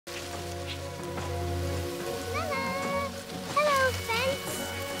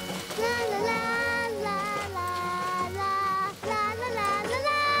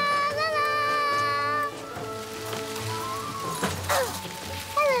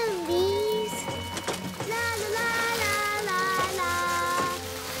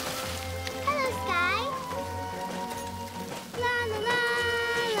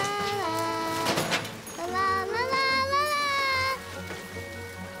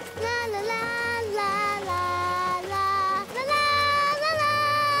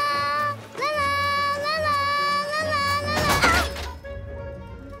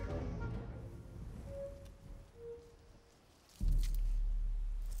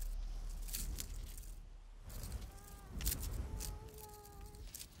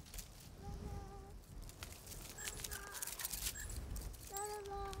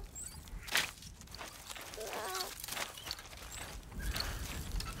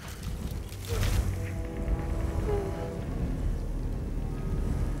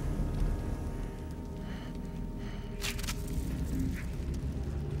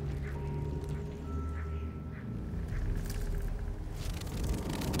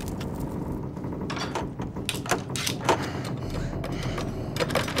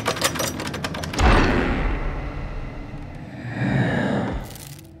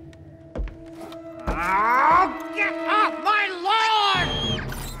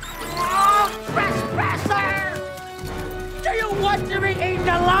be eaten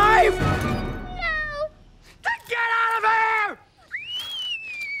alive? No! Then get out of here!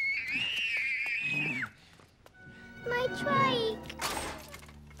 My trike.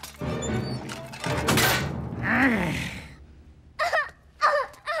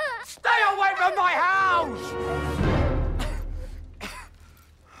 Stay away from my house!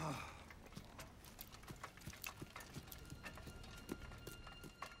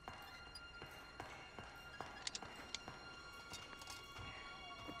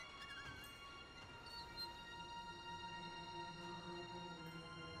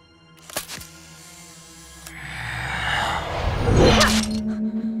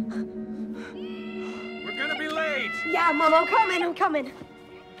 We're gonna be late! Yeah, Mom, I'm coming.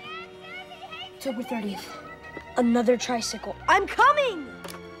 October 30th. Another tricycle. I'm coming!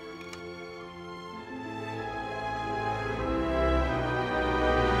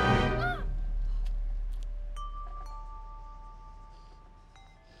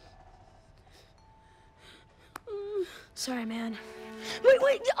 Sorry, man.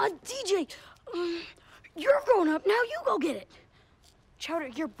 Wait, DJ! You're grown up, now you go get it. Chowder,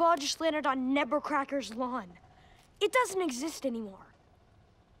 your ball just landed on Nebbercracker's lawn. It doesn't exist anymore.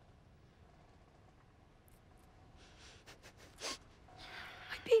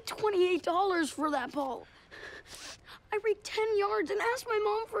 I paid $28 for that ball. I raked 10 yards and asked my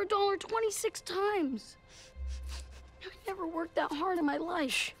mom for $1 26 times. I never worked that hard in my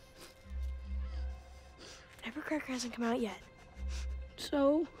life. Nebbercracker hasn't come out yet.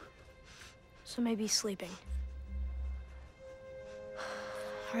 So maybe he's sleeping.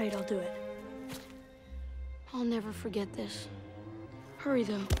 All right, I'll do it. I'll never forget this. Hurry,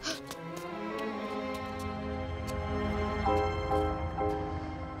 though.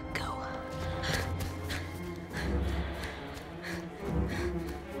 Go.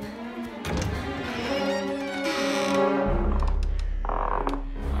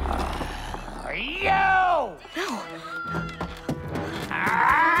 You! No.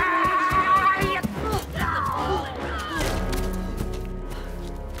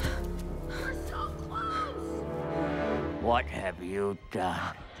 What have you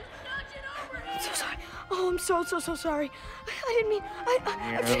done? I'm so sorry. Oh, I'm so sorry. I didn't mean.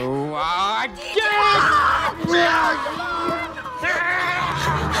 You are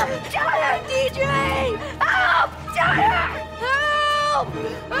Chowder, DJ! Help! Chowder! Help!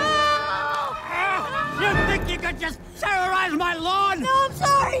 Help! You think you could just terrorize my lawn? No, I'm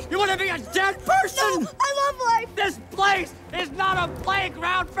sorry. You want to be a dead person? No, I love life. This place is not a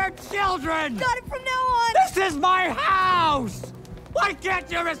playground for children. Got it from now on. This is my house. Why can't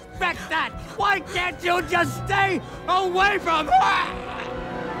you respect that? Why can't you just stay away from her?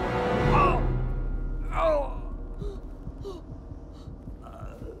 Oh.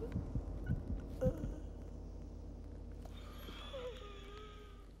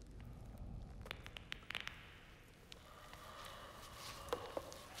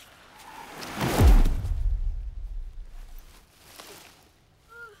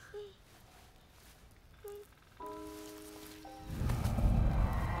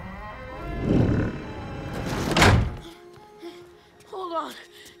 Hold on.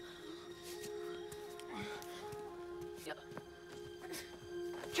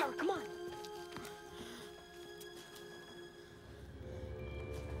 Chowder, come on.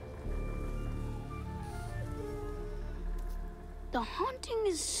 The haunting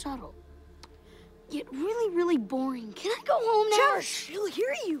is subtle, yet really boring. Can I go home now? Chowder, she'll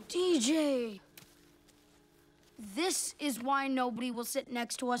hear you. DJ, this is why nobody will sit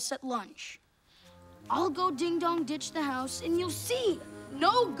next to us at lunch. I'll go ding-dong ditch the house, and you'll see.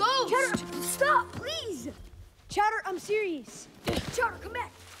 No ghosts! Chowder, stop, please. Chowder, I'm serious. Chowder, come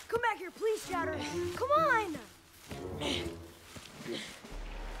back. Come back here, please, Chowder. Come on.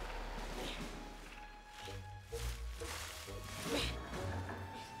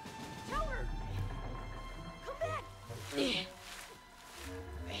 Chowder, come back.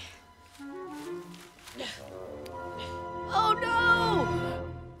 Oh,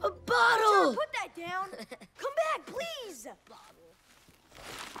 no! A bottle! Chowder, put that down. Come back, please.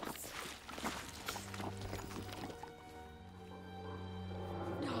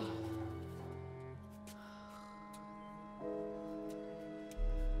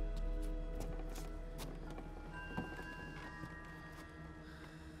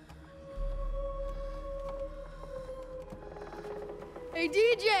 Hey,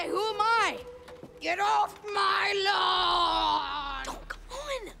 DJ, who am I? Get off my lawn! Oh, come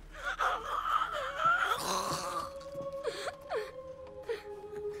on.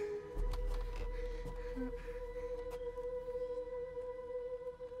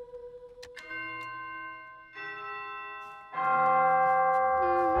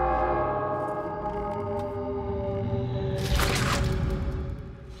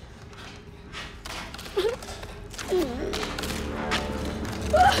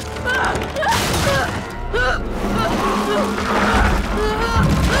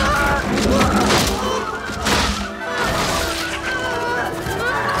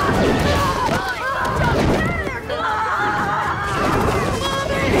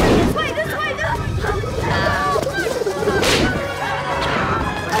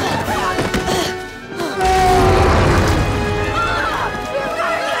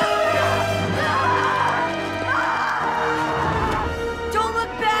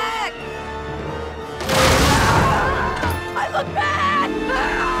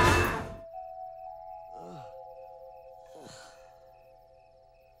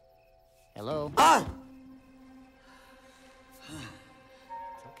 Hello?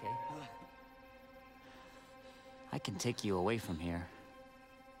 It's okay. I can take you away from here.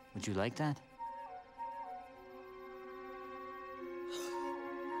 Would you like that?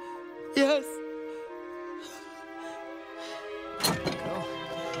 Yes. Go.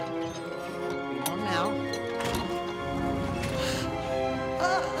 Be home now.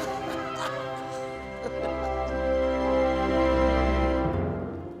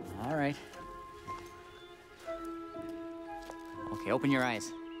 All right. Okay, open your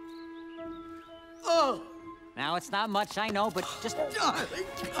eyes. Oh. Now, it's not much, I know, but just...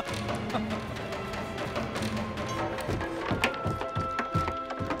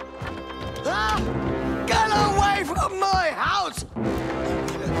 Get away from my house!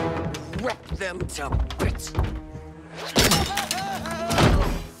 Rip them to bits.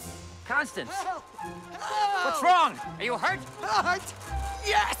 Constance! What's wrong? Are you hurt? Hurt?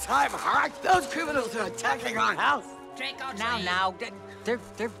 Yes, I'm hurt. Those criminals are attacking our house. Now, they're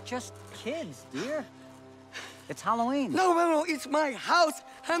just kids, dear. It's Halloween. No, it's my house,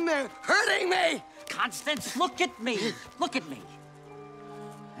 and they're hurting me. Constance, look at me. Look at me.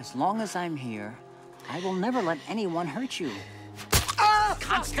 As long as I'm here, I will never let anyone hurt you.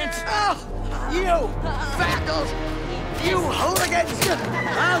 Constance! Oh, you fackles! You hooligans!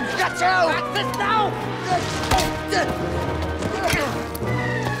 I'll get you! Constance, no!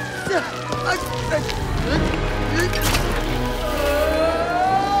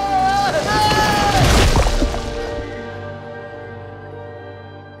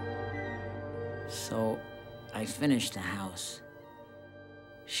 So, I finished the house.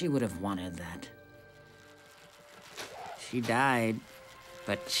 She would have wanted that. She died,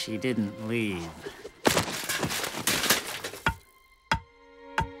 but she didn't leave.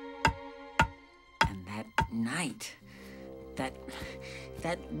 And that night, that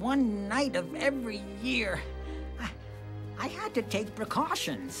one night of every year, I had to take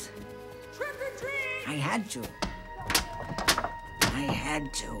precautions. Trick or treat! I had to.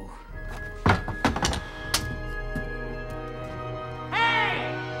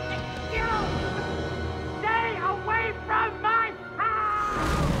 Hey! You! Stay away from my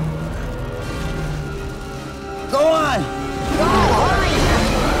house! Go on! Go, hurry!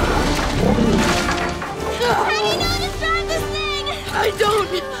 How do you know how to drive this thing? I don't!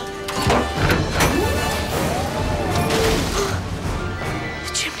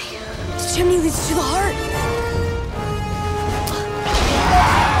 The chimney. The chimney leads to the heart.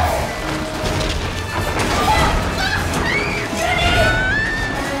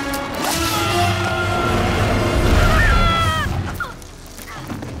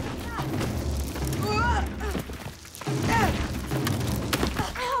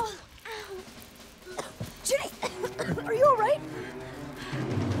 Are you all right?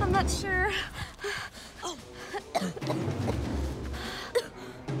 I'm not sure.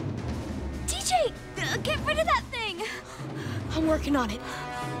 DJ, get rid of that thing. I'm working on it.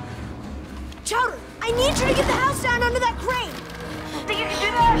 Chowder, I need you to get the house down under that crane. Think you can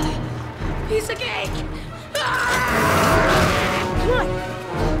do that? Piece of cake. Come on.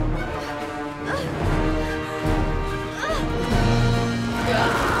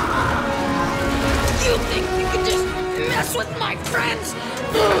 You think you can just mess with my friends?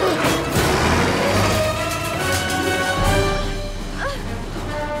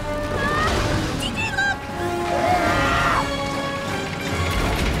 DJ, look!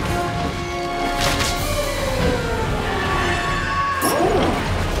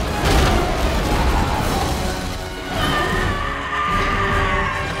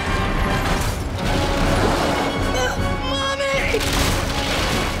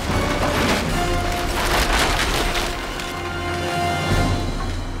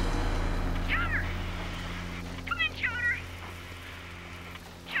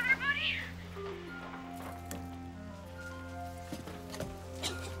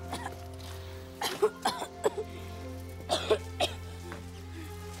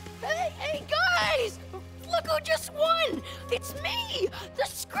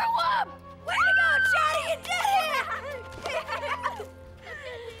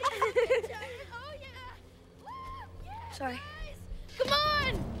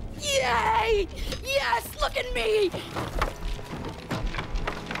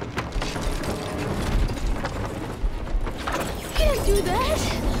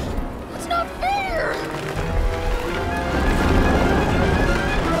 bed?